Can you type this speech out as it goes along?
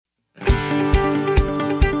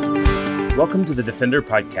welcome to the Defender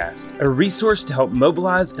Podcast, a resource to help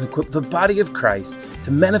mobilize and equip the body of Christ to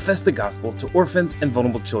manifest the gospel to orphans and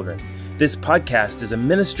vulnerable children. This podcast is a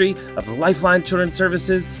ministry of Lifeline Children's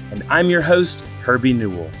Services, and I'm your host, Herbie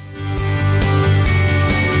Newell.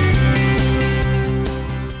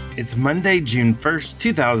 It's Monday, June 1st,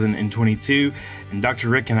 2022, and Dr.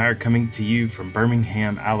 Rick and I are coming to you from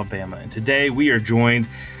Birmingham, Alabama. And today we are joined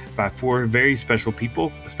by four very special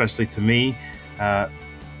people, especially to me,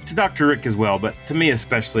 to Dr. Rick as well, but to me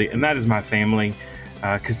especially, and that is my family,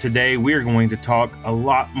 because today we are going to talk a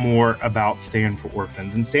lot more about Stand for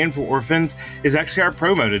Orphans. And Stand for Orphans is actually our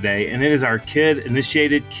promo today, and it is our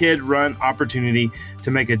kid-initiated, kid-run opportunity to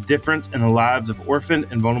make a difference in the lives of orphaned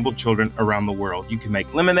and vulnerable children around the world. You can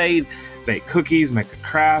make lemonade, bake cookies, make a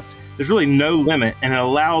craft. There's really no limit, and it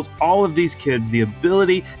allows all of these kids the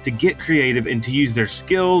ability to get creative and to use their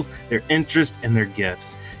skills, their interests, and their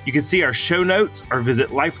gifts. You can see our show notes or visit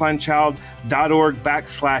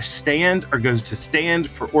lifelinechild.org/stand or goes to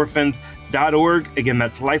standfororphans.org. Again,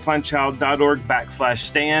 that's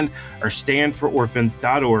lifelinechild.org/stand or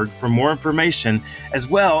standfororphans.org for more information, as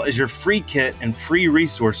well as your free kit and free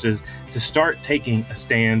resources to start taking a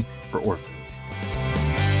stand for orphans.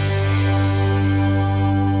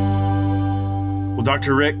 Well,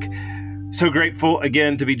 Dr. Rick, so grateful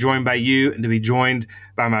again to be joined by you and to be joined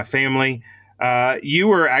by my family. You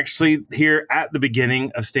were actually here at the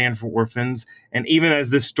beginning of Stand for Orphans, and even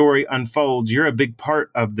as this story unfolds, you're a big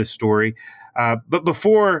part of the story. But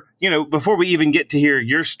before we even get to hear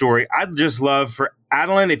your story, I'd just love for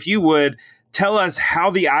Adeline, if you would tell us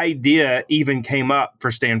how the idea even came up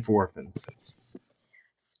for Stand for Orphans.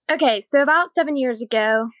 Okay, so about 7 years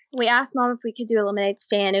ago, we asked Mom if we could do a lemonade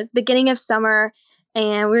stand. It was the beginning of summer,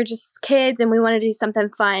 and we were just kids, and we wanted to do something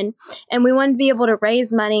fun, and we wanted to be able to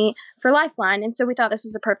raise money for Lifeline, and so we thought this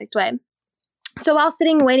was a perfect way. So while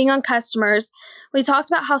sitting waiting on customers, we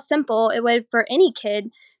talked about how simple it would for any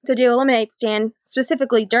kid to do a lemonade stand,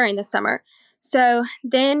 specifically during the summer. So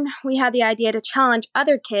then we had the idea to challenge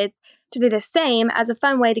other kids to do the same as a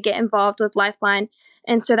fun way to get involved with Lifeline,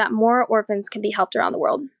 and so that more orphans can be helped around the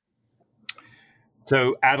world.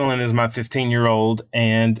 So Adeline is my 15-year-old,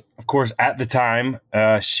 and of course, at the time,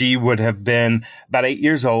 she would have been about 8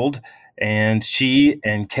 years old, and she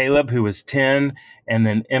and Caleb, who was 10, and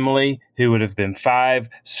then Emily, who would have been 5,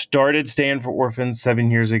 started Stand for Orphans 7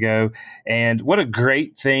 years ago. And what a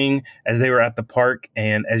great thing as they were at the park,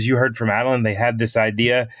 and as you heard from Adeline, they had this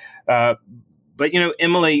idea. But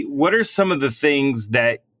Emily, what are some of the things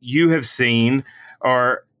that you have seen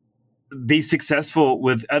or be successful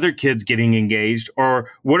with other kids getting engaged,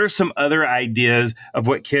 or what are some other ideas of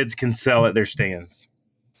what kids can sell at their stands?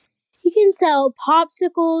 You can sell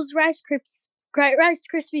popsicles, Rice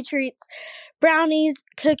Krispie treats, brownies,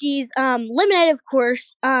 cookies, lemonade, of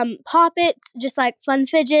course, poppets, just like fun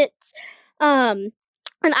fidgets. And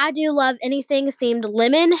I do love anything themed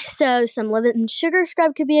lemon, so some lemon sugar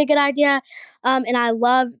scrub could be a good idea. And I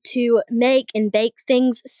love to make and bake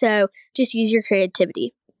things, so just use your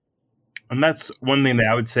creativity. And that's one thing that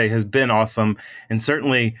I would say has been awesome. And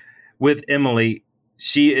certainly with Emily,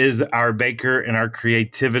 she is our baker and our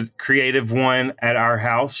creative one at our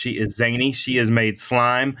house. She is zany. She has made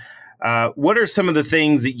slime. What are some of the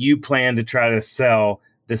things that you plan to try to sell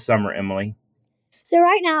this summer, Emily? So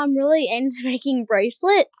right now I'm really into making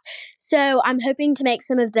bracelets. So I'm hoping to make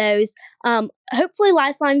some of those, hopefully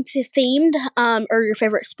Lifeline themed, or your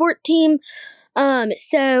favorite sport team.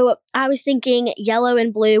 So I was thinking yellow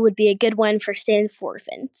and blue would be a good one for Stand for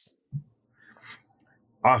Orphans.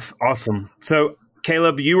 Awesome. So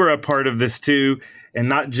Caleb, you were a part of this too, and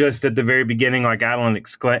not just at the very beginning like Adeline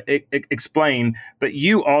explained, but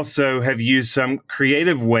you also have used some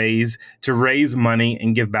creative ways to raise money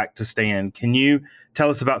and give back to Stand. Can you tell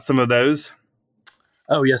us about some of those?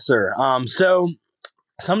 Oh, yes, sir. So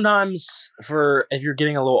sometimes if you're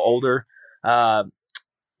getting a little older,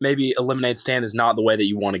 maybe a lemonade stand is not the way that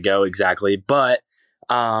you want to go exactly, but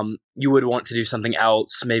you would want to do something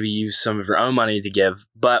else, maybe use some of your own money to give.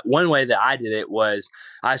 But one way that I did it was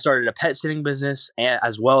I started a pet sitting business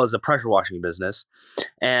as well as a pressure washing business.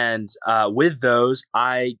 And with those,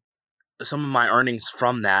 some of my earnings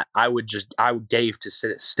from that, I gave to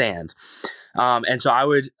Stand. And so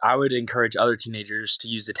I would encourage other teenagers to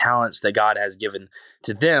use the talents that God has given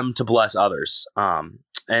to them to bless others.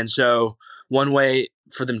 And so one way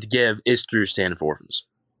for them to give is through Stand for Orphans.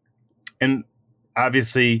 And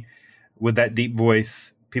obviously, with that deep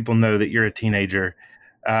voice, people know that you're a teenager.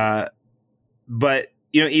 But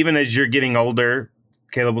even as you're getting older,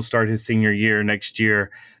 Caleb will start his senior year next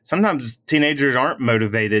year. Sometimes teenagers aren't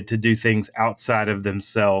motivated to do things outside of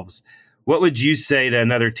themselves. what would you say to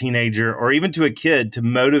another teenager or even to a kid to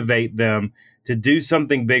motivate them to do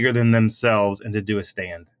something bigger than themselves and to do a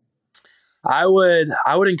stand? I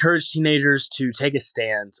would encourage teenagers to take a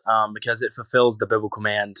stand because it fulfills the biblical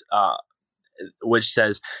command, which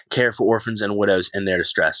says care for orphans and widows in their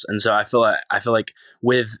distress. And so I feel like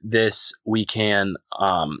with this we can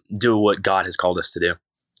do what God has called us to do.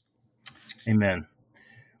 Amen.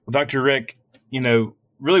 Well, Dr. Rick,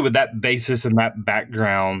 really with that basis and that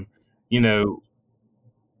background,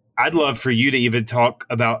 I'd love for you to even talk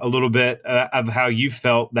about a little bit of how you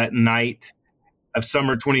felt that night of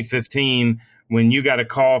summer 2015 when you got a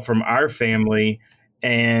call from our family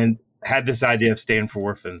and had this idea of Stand for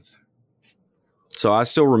Orphans. So I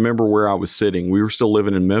still remember where I was sitting. We were still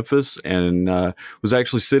living in Memphis and was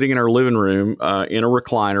actually sitting in our living room in a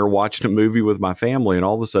recliner watching a movie with my family. And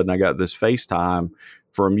all of a sudden I got this FaceTime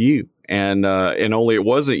from you. And only it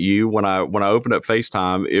wasn't you. When I opened up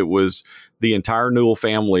FaceTime, it was the entire Newell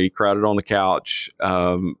family crowded on the couch,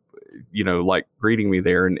 like greeting me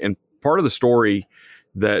there. And part of the story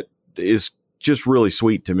that is just really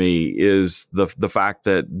sweet to me is the fact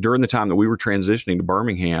that during the time that we were transitioning to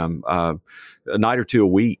Birmingham, a night or two a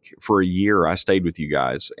week for a year, I stayed with you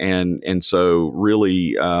guys. And so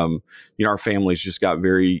really, our families just got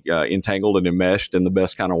very entangled and enmeshed in the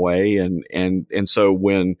best kind of way. And so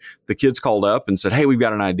when the kids called up and said, "Hey, we've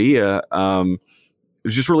got an idea," it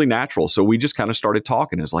was just really natural. So we just kind of started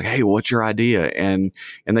talking. It's like, "Hey, what's your idea?" And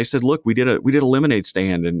they said, "Look, we did a lemonade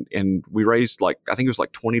stand and we raised I think it was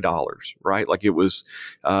like $20, right? Like it was,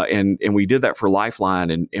 and we did that for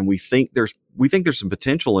Lifeline. And we think there's some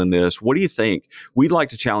potential in this. What do you think? We'd like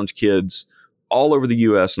to challenge kids all over the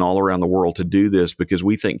U.S. and all around the world to do this because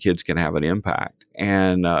we think kids can have an impact."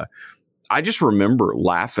 And I just remember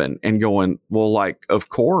laughing and going, "Well, of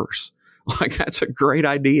course." That's a great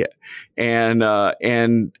idea. And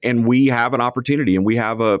we have an opportunity and we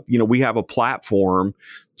have a platform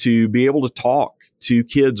to be able to talk to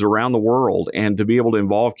kids around the world and to be able to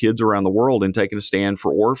involve kids around the world in taking a stand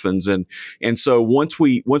for orphans. And so once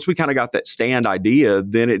we kind of got that stand idea,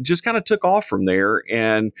 then it just kind of took off from there.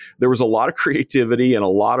 And there was a lot of creativity and a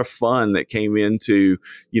lot of fun that came into,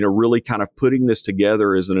 really kind of putting this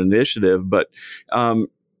together as an initiative. But,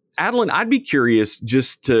 Adeline, I'd be curious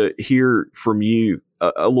just to hear from you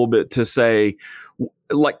a little bit to say,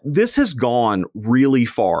 this has gone really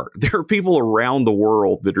far. There are people around the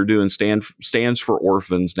world that are doing stands for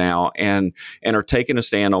orphans now and are taking a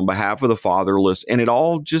stand on behalf of the fatherless. And it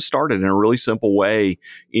all just started in a really simple way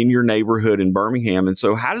in your neighborhood in Birmingham. And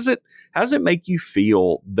so how does it make you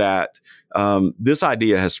feel that this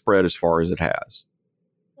idea has spread as far as it has?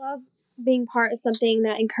 Love being part of something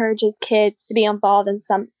that encourages kids to be involved in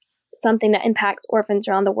something that impacts orphans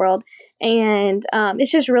around the world. And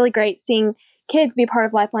it's just really great seeing kids be part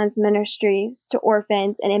of Lifeline's ministries to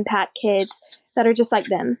orphans and impact kids that are just like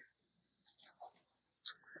them.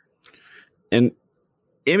 And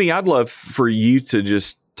Emmy, I'd love for you to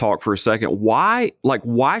just talk for a second. Why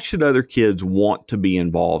should other kids want to be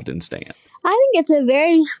involved in Stand? I think it's a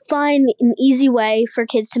very fun and easy way for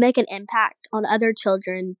kids to make an impact on other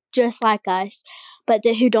children just like us, but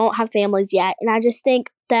who don't have families yet. And I just think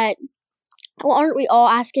that, aren't we all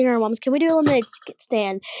asking our moms, can we do a lemonade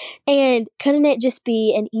stand? And couldn't it just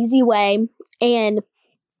be an easy way? And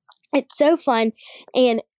it's so fun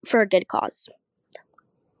and for a good cause.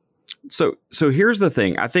 So here's the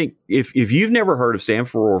thing. I think if you've never heard of Stand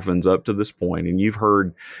for Orphans up to this point, and you've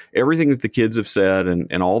heard everything that the kids have said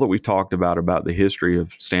and all that we've talked about the history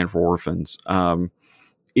of Stand for Orphans,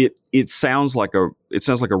 it sounds like a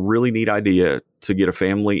really neat idea to get a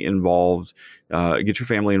family involved, get your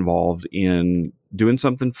family involved in doing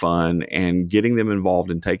something fun and getting them involved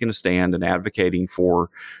in taking a stand and advocating for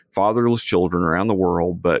fatherless children around the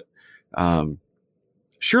world. But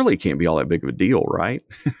surely it can't be all that big of a deal, right?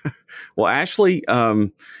 Well, Ashley,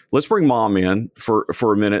 let's bring Mom in for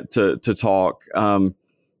a minute to talk.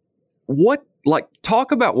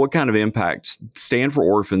 Talk about what kind of impact Stand for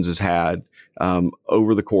Orphans has had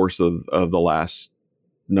over the course of the last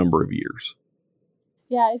number of years.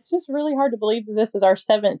 Yeah, it's just really hard to believe that this is our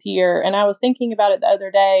 7th year. And I was thinking about it the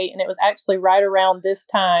other day, and it was actually right around this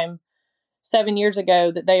time, 7 years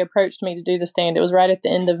ago, that they approached me to do the stand. It was right at the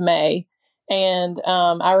end of May. And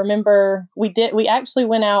I remember we actually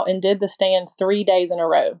went out and did the stand 3 days in a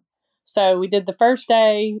row. So we did the first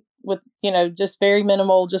day with, just very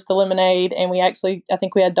minimal, just the lemonade. And I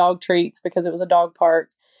think we had dog treats because it was a dog park.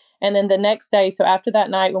 And then the next day, so after that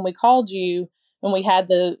night when we called you, when we had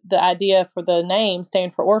the idea for the name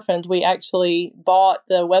Stand for Orphans, we actually bought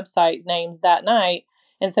the website names that night.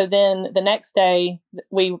 And so then the next day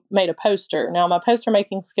we made a poster. Now my poster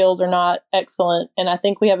making skills are not excellent. And I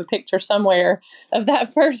think we have a picture somewhere of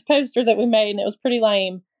that first poster that we made, and it was pretty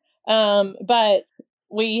lame. But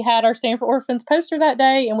we had our Stand for Orphans poster that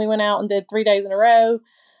day, and we went out and did 3 days in a row.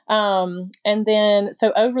 And then,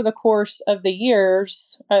 so over the course of the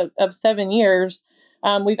years of 7 years,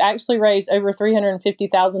 we've actually raised over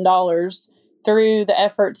 $350,000 through the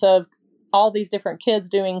efforts of all these different kids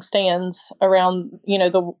doing stands around,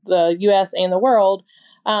 the U.S. and the world.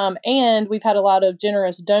 And we've had a lot of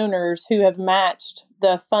generous donors who have matched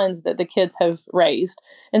the funds that the kids have raised.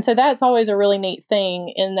 And so that's always a really neat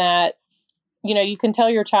thing, in that, you can tell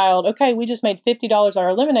your child, okay, we just made $50 on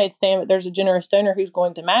our lemonade stand, but there's a generous donor who's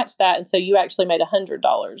going to match that. And so you actually made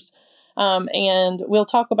 $100. And we'll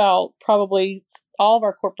talk about probably all of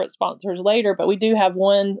our corporate sponsors later, but we do have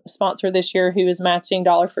one sponsor this year who is matching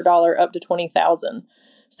dollar for dollar up to $20,000.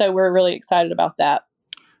 So we're really excited about that.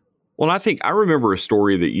 Well, I remember a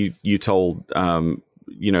story that you told,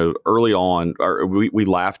 early on, or we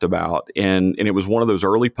laughed about, and it was one of those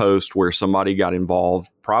early posts where somebody got involved,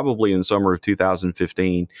 probably in summer of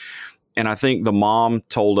 2015. And I think the mom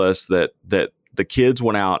told us that the kids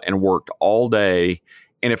went out and worked all day.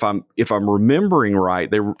 And if I'm remembering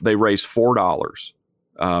right, they raised $4.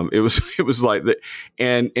 It was like that.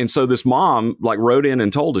 And so this mom wrote in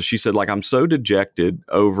and told us, she said, I'm so dejected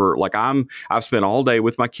over, I've spent all day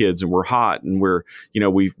with my kids, and we're hot, and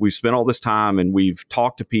we've spent all this time, and we've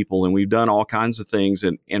talked to people, and we've done all kinds of things.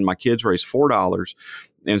 And my kids raised $4.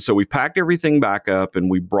 And so we packed everything back up and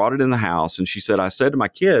we brought it in the house. And she said, I said to my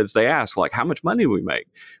kids, they asked, how much money did we make?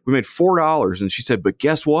 We made $4. And she said, but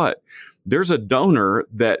guess what? There's a donor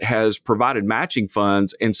that has provided matching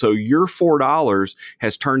funds. And so your $4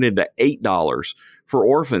 has turned into $8 for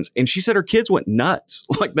orphans. And she said her kids went nuts.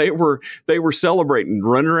 They were celebrating,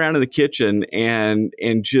 running around in the kitchen, and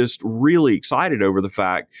just really excited over the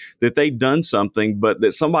fact that they'd done something, but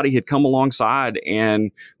that somebody had come alongside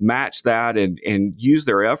and matched that and used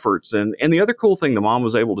their efforts. And the other cool thing the mom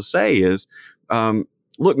was able to say is,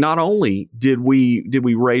 look, not only did we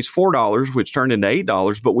raise $4, which turned into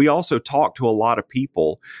 $8, but we also talked to a lot of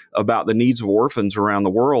people about the needs of orphans around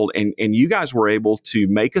the world. And you guys were able to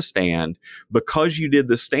make a stand because you did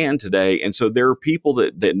the stand today. And so there are people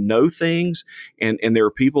that know things, and there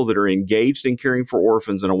are people that are engaged in caring for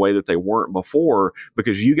orphans in a way that they weren't before,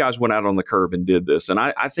 because you guys went out on the curb and did this. And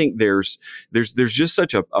I think there's just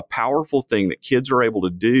such a powerful thing that kids are able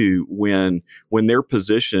to do when they're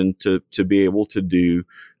positioned to be able to do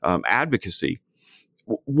advocacy.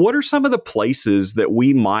 What are some of the places that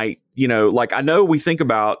we might, I know we think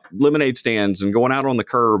about lemonade stands and going out on the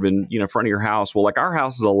curb and, front of your house. Well, our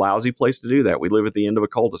house is a lousy place to do that. We live at the end of a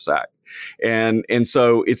cul-de-sac. And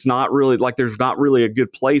so it's not really there's not really a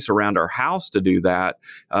good place around our house to do that.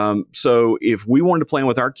 So if we wanted to plan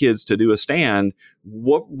with our kids to do a stand,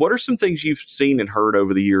 what are some things you've seen and heard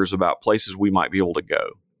over the years about places we might be able to go?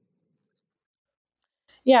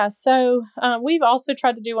 Yeah, so we've also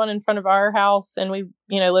tried to do one in front of our house, and we,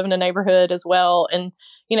 live in a neighborhood as well. And,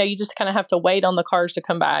 you just kind of have to wait on the cars to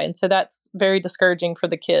come by. And so that's very discouraging for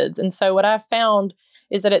the kids. And so what I've found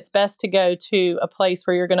is that it's best to go to a place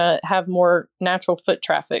where you're going to have more natural foot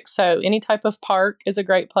traffic. So any type of park is a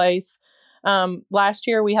great place. Last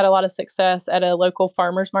year, we had a lot of success at a local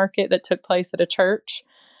farmers market that took place at a church.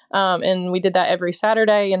 And we did that every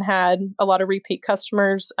Saturday and had a lot of repeat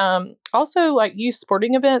customers. Also, youth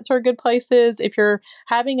sporting events are good places. If you're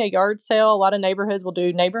having a yard sale, a lot of neighborhoods will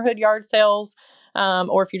do neighborhood yard sales.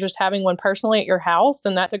 Or if you're just having one personally at your house,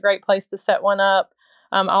 then that's a great place to set one up.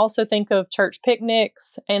 I also think of church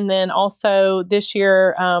picnics. And then also this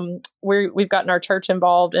year, we've gotten our church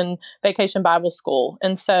involved in Vacation Bible School.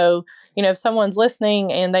 And so, if someone's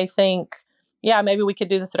listening and they think, yeah, maybe we could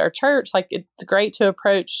do this at our church, it's great to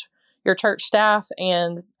approach your church staff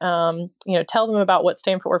and, tell them about what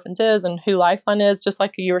Stand for Orphans is and who Lifeline is, just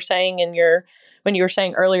like you were saying when you were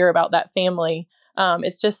saying earlier about that family.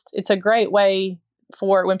 It's a great way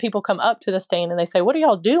for when people come up to the stand and they say, what are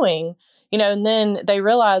y'all doing? And then they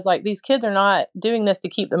realize these kids are not doing this to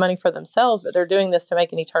keep the money for themselves, but they're doing this to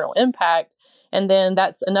make an eternal impact. And then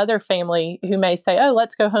that's another family who may say, oh,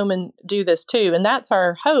 let's go home and do this too. And that's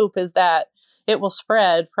our hope, is that it will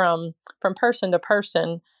spread from person to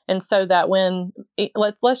person. And so that when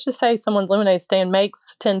let's just say someone's lemonade stand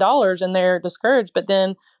makes $10 and they're discouraged, but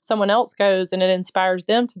then someone else goes and it inspires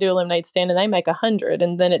them to do a lemonade stand and they make $100,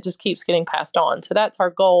 and then it just keeps getting passed on. So that's our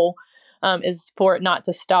goal, is for it not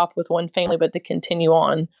to stop with one family, but to continue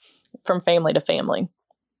on from family to family.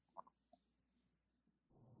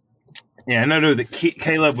 Yeah, and I know that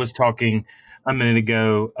Caleb was talking a minute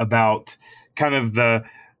ago about kind of the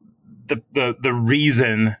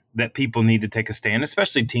reason that people need to take a stand,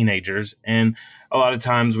 especially teenagers. And a lot of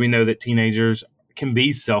times we know that teenagers can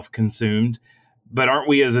be self-consumed, but aren't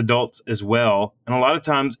we as adults as well? And a lot of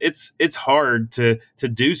times it's hard to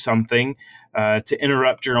do something, to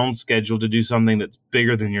interrupt your own schedule, to do something that's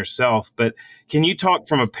bigger than yourself. But can you talk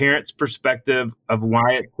from a parent's perspective of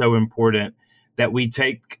why it's so important that we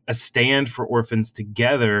take a stand for orphans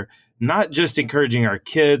together, not just encouraging our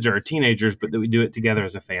kids or our teenagers, but that we do it together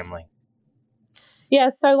as a family? Yeah,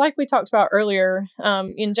 so like we talked about earlier,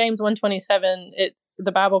 in James 1:27,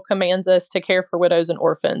 the Bible commands us to care for widows and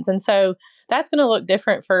orphans. And so that's going to look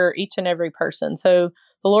different for each and every person. So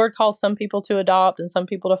the Lord calls some people to adopt and some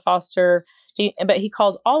people to foster, but he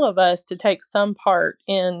calls all of us to take some part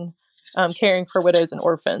in caring for widows and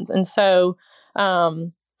orphans. And so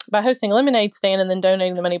by hosting a lemonade stand and then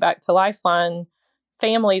donating the money back to Lifeline,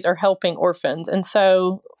 families are helping orphans. And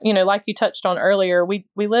so, like you touched on earlier, we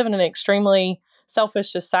live in an extremely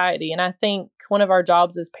selfish society. And I think one of our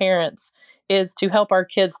jobs as parents is to help our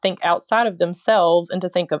kids think outside of themselves and to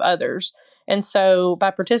think of others. And so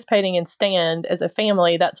by participating in Stand as a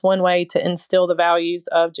family, that's one way to instill the values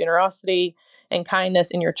of generosity and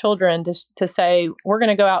kindness in your children, to say, we're going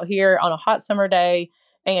to go out here on a hot summer day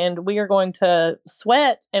and we are going to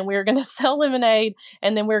sweat and we're going to sell lemonade.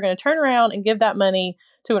 And then we're going to turn around and give that money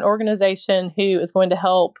to an organization who is going to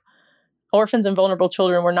help orphans and vulnerable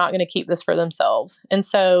children. We're not going to keep this for themselves. And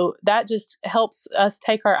so that just helps us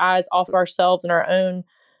take our eyes off of ourselves and our own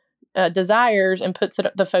desires and puts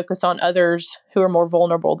the focus on others who are more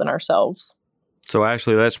vulnerable than ourselves. So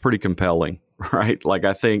Ashley, that's pretty compelling, right? Like,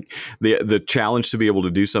 I think the challenge to be able to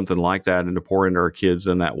do something like that and to pour into our kids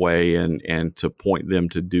in that way and to point them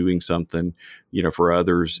to doing something, for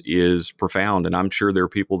others is profound. And I'm sure there are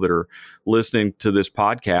people that are listening to this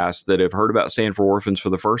podcast that have heard about Stand for Orphans for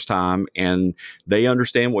the first time, and they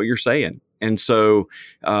understand what you're saying. And so,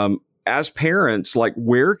 as parents, like,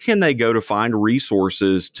 where can they go to find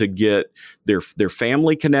resources to get their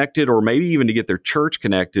family connected, or maybe even to get their church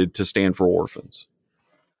connected to Stand for Orphans?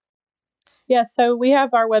 Yeah, so we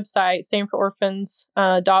have our website,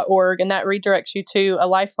 standfororphans.org, and that redirects you to a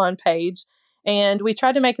Lifeline page. And we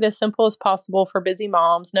try to make it as simple as possible for busy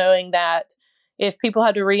moms, knowing that if people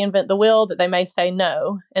had to reinvent the wheel, that they may say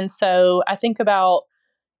no. And so I think about,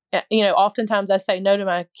 oftentimes I say no to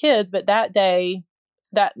my kids, but that day,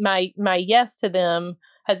 that my yes to them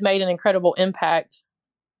has made an incredible impact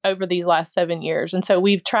over these last 7 years. And so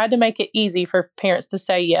we've tried to make it easy for parents to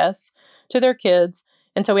say yes to their kids.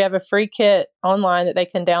 And so we have a free kit online that they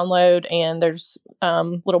can download, and there's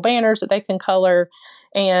little banners that they can color.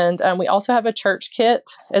 And we also have a church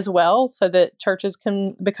kit as well, so that churches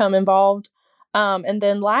can become involved. And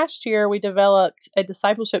then last year we developed a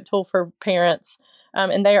discipleship tool for parents,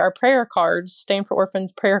 and they are prayer cards, Stand for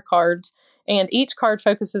Orphans prayer cards. And each card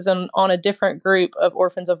focuses on a different group of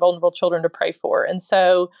orphans and vulnerable children to pray for. And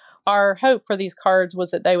so our hope for these cards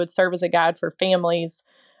was that they would serve as a guide for families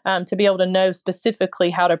to be able to know specifically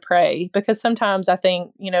how to pray. Because sometimes I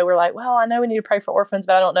think, we're like, well, I know we need to pray for orphans,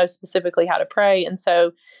 but I don't know specifically how to pray. And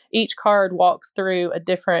so each card walks through a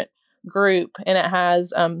different group, and it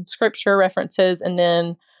has scripture references and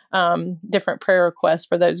then different prayer requests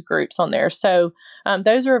for those groups on there. So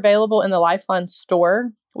those are available in the Lifeline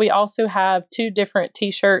store. We also have 2 different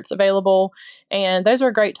T-shirts available, and those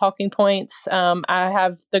are great talking points. I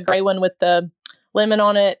have the gray one with the lemon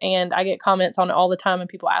on it, and I get comments on it all the time, and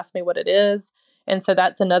people ask me what it is. And so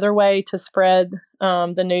that's another way to spread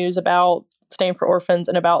the news about Stand for Orphans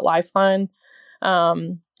and about Lifeline.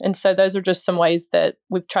 And so those are just some ways that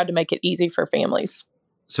we've tried to make it easy for families.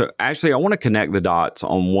 So actually, I want to connect the dots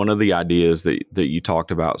on one of the ideas that you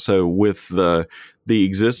talked about. So with the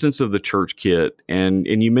existence of the church kit, and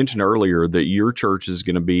you mentioned earlier that your church is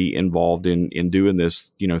going to be involved in doing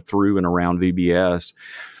this, through and around VBS.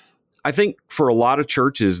 I think for a lot of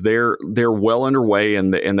churches, they're well underway,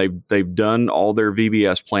 and they've done all their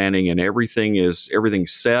VBS planning, and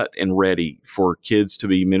everything's set and ready for kids to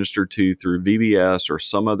be ministered to through VBS or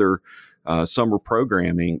some other summer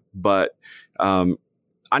programming. But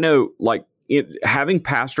I know, like, having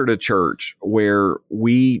pastored a church where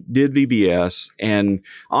we did VBS, and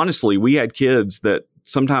honestly, we had kids that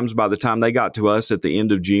sometimes by the time they got to us at the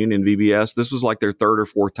end of June in VBS, this was like their 3rd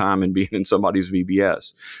or 4th time in being in somebody's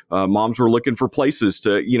VBS. Moms were looking for places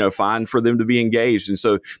to, find for them to be engaged. And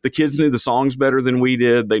so the kids knew the songs better than we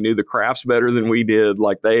did. They knew the crafts better than we did.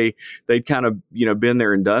 Like they'd kind of, been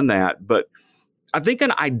there and done that. But I think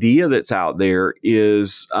an idea that's out there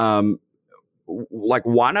is, like,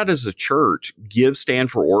 why not as a church give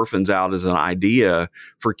Stand for Orphans out as an idea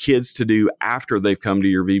for kids to do after they've come to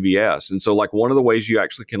your VBS? And so, like, one of the ways you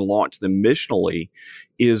actually can launch them missionally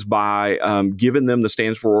is by giving them the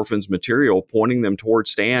Stands for Orphans material, pointing them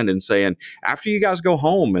towards Stand and saying, after you guys go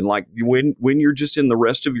home and like when you're just in the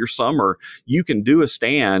rest of your summer, you can do a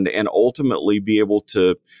stand and ultimately be able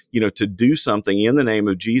to, to do something in the name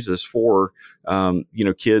of Jesus for,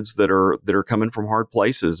 kids that are coming from hard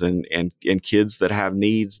places and kids that have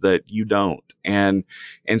needs that you don't. And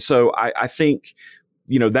so I think,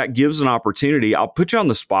 that gives an opportunity. I'll put you on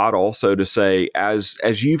the spot also to say, as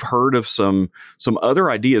you've heard of some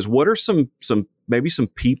other ideas, what are some maybe some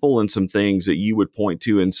people and some things that you would point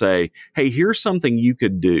to and say, hey, here's something you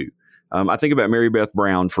could do. I think about Mary Beth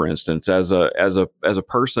Brown, for instance, as a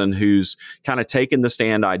person who's kind of taken the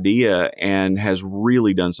stand idea and has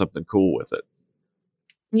really done something cool with it.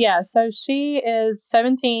 Yeah, so she is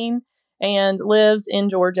 17 and lives in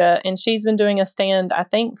Georgia, and she's been doing a stand, I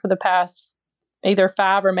think, for the past either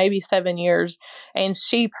 5 or maybe 7 years. And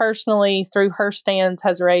she personally, through her stands,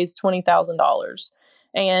 has raised $20,000.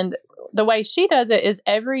 And the way she does it is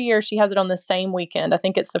every year she has it on the same weekend. I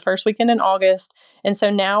think it's the first weekend in August. And so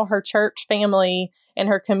now her church family and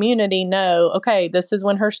her community know, okay, this is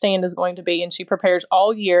when her stand is going to be. And she prepares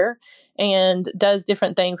all year and does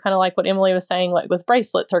different things, kind of like what Emily was saying, like with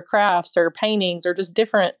bracelets or crafts or paintings or just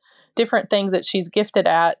different things that she's gifted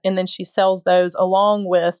at. And then she sells those along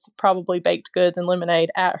with probably baked goods and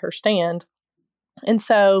lemonade at her stand. And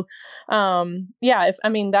so,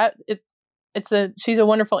 she's a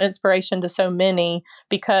wonderful inspiration to so many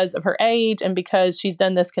because of her age and because she's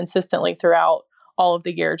done this consistently throughout all of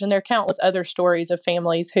the years. And there are countless other stories of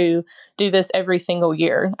families who do this every single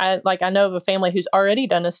year. I know of a family who's already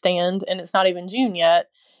done a stand and it's not even June yet.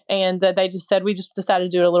 And that they just said, we just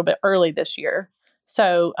decided to do it a little bit early this year.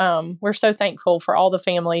 So we're so thankful for all the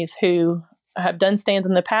families who have done stands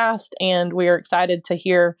in the past, and we are excited to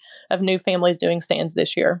hear of new families doing stands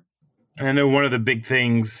this year. And I know one of the big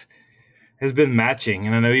things has been matching.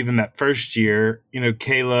 And I know even that first year,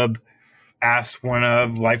 Caleb asked one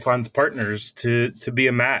of Lifeline's partners to be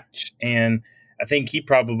a match. And I think he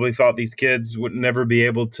probably thought these kids would never be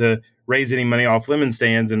able to raise any money off lemonade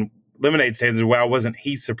stands. And wow, wasn't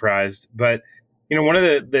he surprised? But one of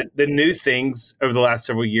the new things over the last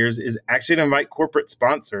several years is actually to invite corporate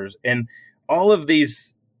sponsors, and all of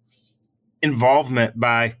these involvement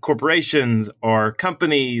by corporations or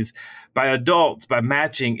companies, by adults, by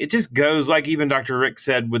matching. It just goes, like even Dr. Rick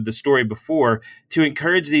said with the story before, to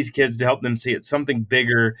encourage these kids to help them see it's something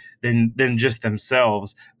bigger than just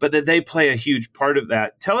themselves, but that they play a huge part of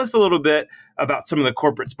that. Tell us a little bit about some of the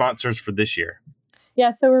corporate sponsors for this year.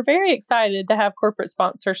 Yeah, so we're very excited to have corporate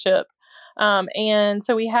sponsorship. And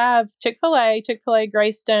so we have Chick-fil-A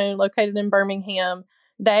Greystone, located in Birmingham.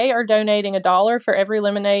 They are donating $1 for every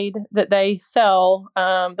lemonade that they sell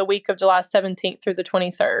the week of July 17th through the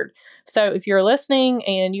 23rd. So if you're listening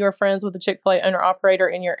and you are friends with the Chick-fil-A owner-operator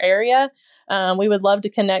in your area, we would love to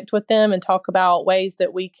connect with them and talk about ways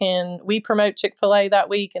that we promote Chick-fil-A that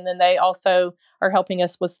week. And then they also are helping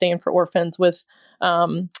us with Stand for Orphans with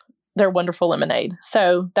their wonderful lemonade.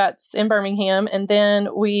 So that's in Birmingham. And then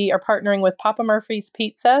we are partnering with Papa Murphy's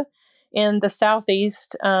Pizza in the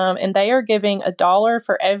Southeast, and they are giving $1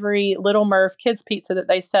 for every Little Murph kids pizza that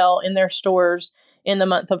they sell in their stores in the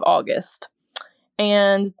month of August.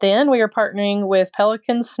 And then we are partnering with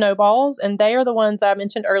Pelican Snowballs, and they are the ones I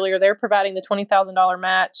mentioned earlier. They're providing the $20,000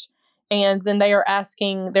 match, and then they are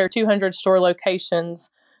asking their 200 store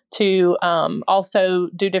locations to also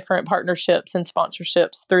do different partnerships and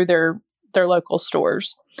sponsorships through their local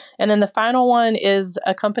stores. And then the final one is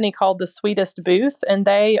a company called The Sweetest Booth, and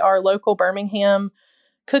they are local Birmingham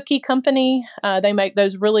cookie company. They make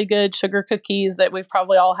those really good sugar cookies that we've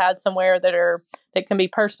probably all had somewhere that can be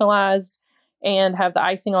personalized and have the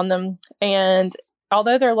icing on them. And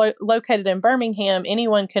although they're located in Birmingham,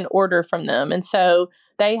 anyone can order from them. And so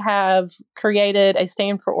they have created a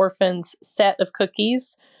Stand for Orphans set of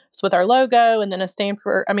cookies with our logo, and then a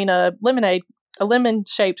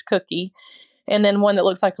lemon-shaped cookie, and then one that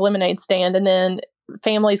looks like a lemonade stand. And then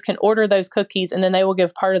families can order those cookies, and then they will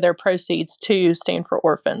give part of their proceeds to Stand for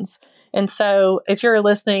Orphans. And so if you're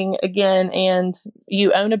listening again and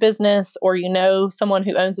you own a business, or you know someone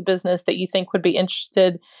who owns a business that you think would be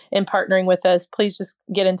interested in partnering with us, please just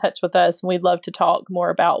get in touch with us. And we'd love to talk more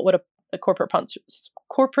about what a corporate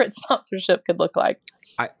corporate sponsorship could look like.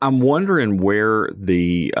 I'm wondering where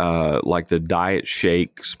the diet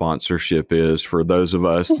shake sponsorship is for those of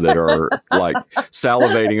us that are like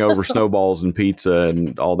salivating over snowballs and pizza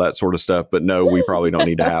and all that sort of stuff. But no, we probably don't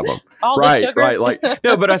need to have them. The sugar. Right. Like,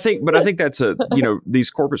 no, but I think that's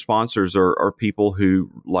these corporate sponsors are people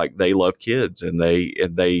who like, they love kids and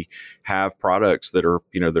they have products that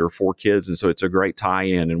are for kids. And so it's a great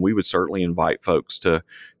tie-in, and we would certainly invite folks to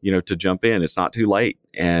jump in. It's not too late.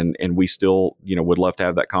 And we still, would love to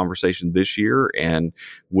have that conversation this year, and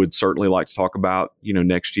would certainly like to talk about,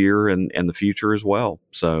 next year and the future as well.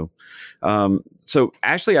 So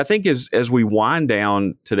Ashley, I think as we wind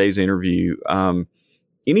down today's interview,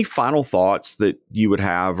 any final thoughts that you would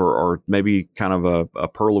have, or maybe kind of a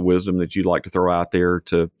pearl of wisdom that you'd like to throw out there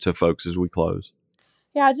to folks as we close?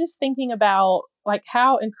 Yeah, just thinking about like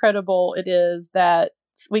how incredible it is that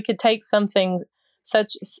we could take something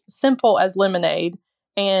such simple as lemonade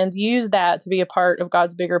and use that to be a part of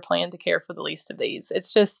God's bigger plan to care for the least of these.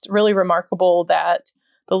 It's just really remarkable that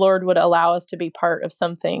the Lord would allow us to be part of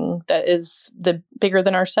something that is bigger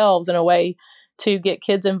than ourselves in a way to get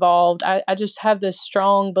kids involved. I just have this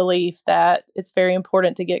strong belief that it's very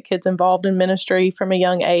important to get kids involved in ministry from a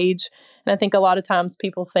young age. And I think a lot of times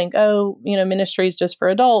people think, ministry is just for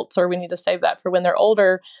adults, or we need to save that for when they're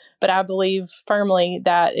older. But I believe firmly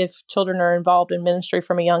that if children are involved in ministry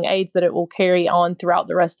from a young age, that it will carry on throughout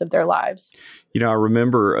the rest of their lives. I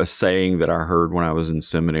remember a saying that I heard when I was in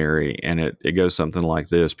seminary, and it goes something like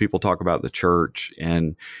this. People talk about the church,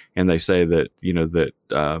 and they say that,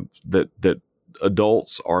 that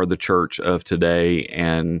adults are the church of today,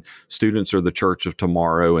 and students are the church of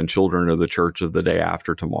tomorrow, and children are the church of the day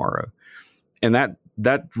after tomorrow. And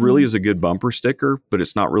that really is a good bumper sticker, but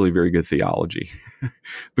it's not really very good theology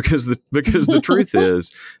because the truth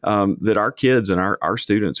is that our kids and our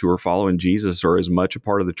students who are following Jesus are as much a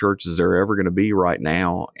part of the church as they're ever going to be right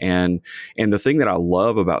now. And the thing that I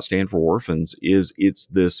love about Stand for Orphans is it's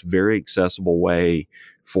this very accessible way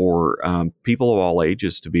for people of all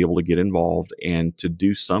ages to be able to get involved and to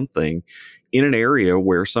do something in an area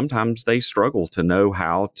where sometimes they struggle to know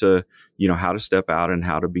how to step out and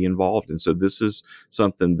how to be involved. And so this is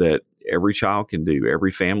something that every child can do,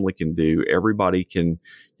 every family can do, everybody can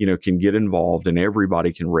get involved, and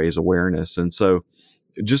everybody can raise awareness. And so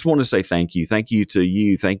just want to say thank you. Thank you to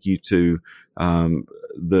you. Thank you to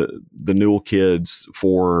the Newell kids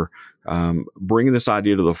for bringing this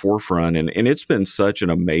idea to the forefront. And it's been such an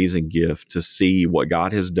amazing gift to see what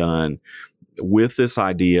God has done with this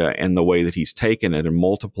idea and the way that he's taken it and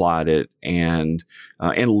multiplied it and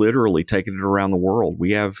literally taken it around the world.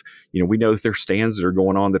 We have, we know that there's stands that are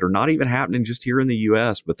going on that are not even happening just here in the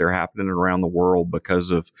U.S., but they're happening around the world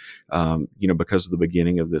because of the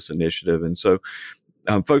beginning of this initiative. And so,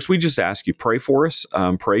 folks, we just ask you, pray for us,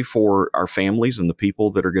 pray for our families and the people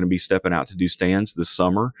that are going to be stepping out to do stands this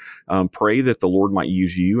summer. Pray that the Lord might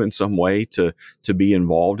use you in some way to be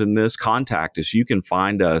involved in this. Contact us. You can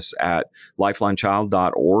find us at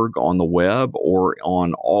lifelinechild.org on the web or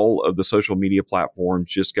on all of the social media platforms.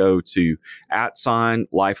 Just go to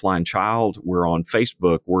 @LifelineChild. We're on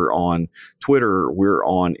Facebook. We're on Twitter. We're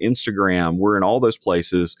on Instagram. We're in all those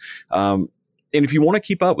places. And if you want to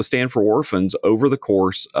keep up with Stand for Orphans over the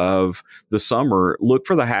course of the summer, look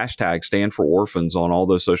for the hashtag Stand for Orphans on all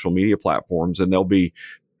those social media platforms, and there'll be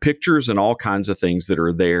pictures and all kinds of things that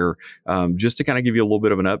are there just to kind of give you a little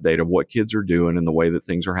bit of an update of what kids are doing and the way that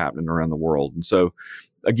things are happening around the world. And so,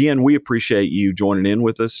 again, we appreciate you joining in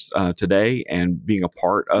with us today and being a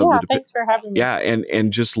part of thanks for having me. Yeah,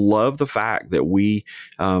 and just love the fact that we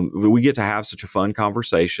get to have such a fun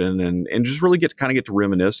conversation and just really get to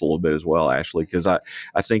reminisce a little bit as well, Ashley, because I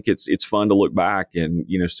think it's fun to look back and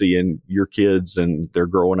seeing your kids and they're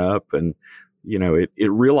growing up and it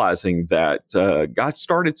realizing that God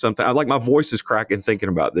started something. I like my voice is cracking thinking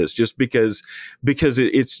about this, just because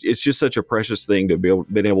it's just such a precious thing to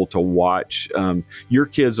been able to watch your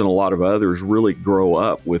kids and a lot of others really grow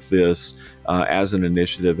up with this as an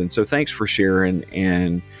initiative. And so, thanks for sharing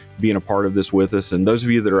and being a part of this with us. And those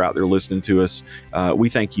of you that are out there listening to us, we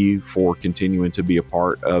thank you for continuing to be a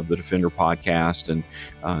part of the Defender podcast.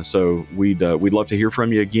 And so we'd love to hear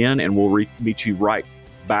from you again, and we'll meet you right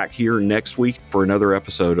back here next week for another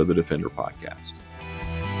episode of the Defender Podcast.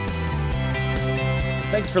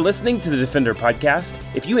 Thanks for listening to the Defender Podcast.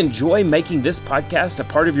 If you enjoy making this podcast a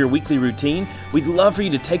part of your weekly routine, we'd love for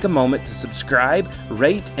you to take a moment to subscribe,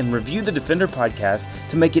 rate, and review the Defender Podcast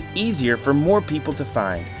to make it easier for more people to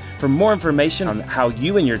find. For more information on how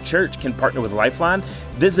you and your church can partner with Lifeline,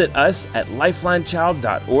 visit us at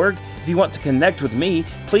lifelinechild.org. If you want to connect with me,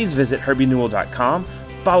 please visit herbienewell.com.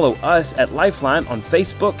 follow us at Lifeline on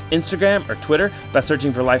Facebook, Instagram, or Twitter by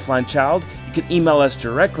searching for Lifeline Child. You can email us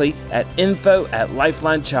directly at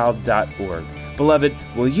info@lifelinechild.org. Beloved,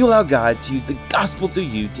 will you allow God to use the gospel through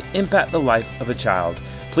you to impact the life of a child?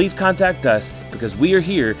 Please contact us because we are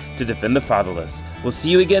here to defend the fatherless. We'll see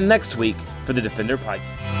you again next week for the Defender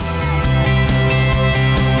Podcast.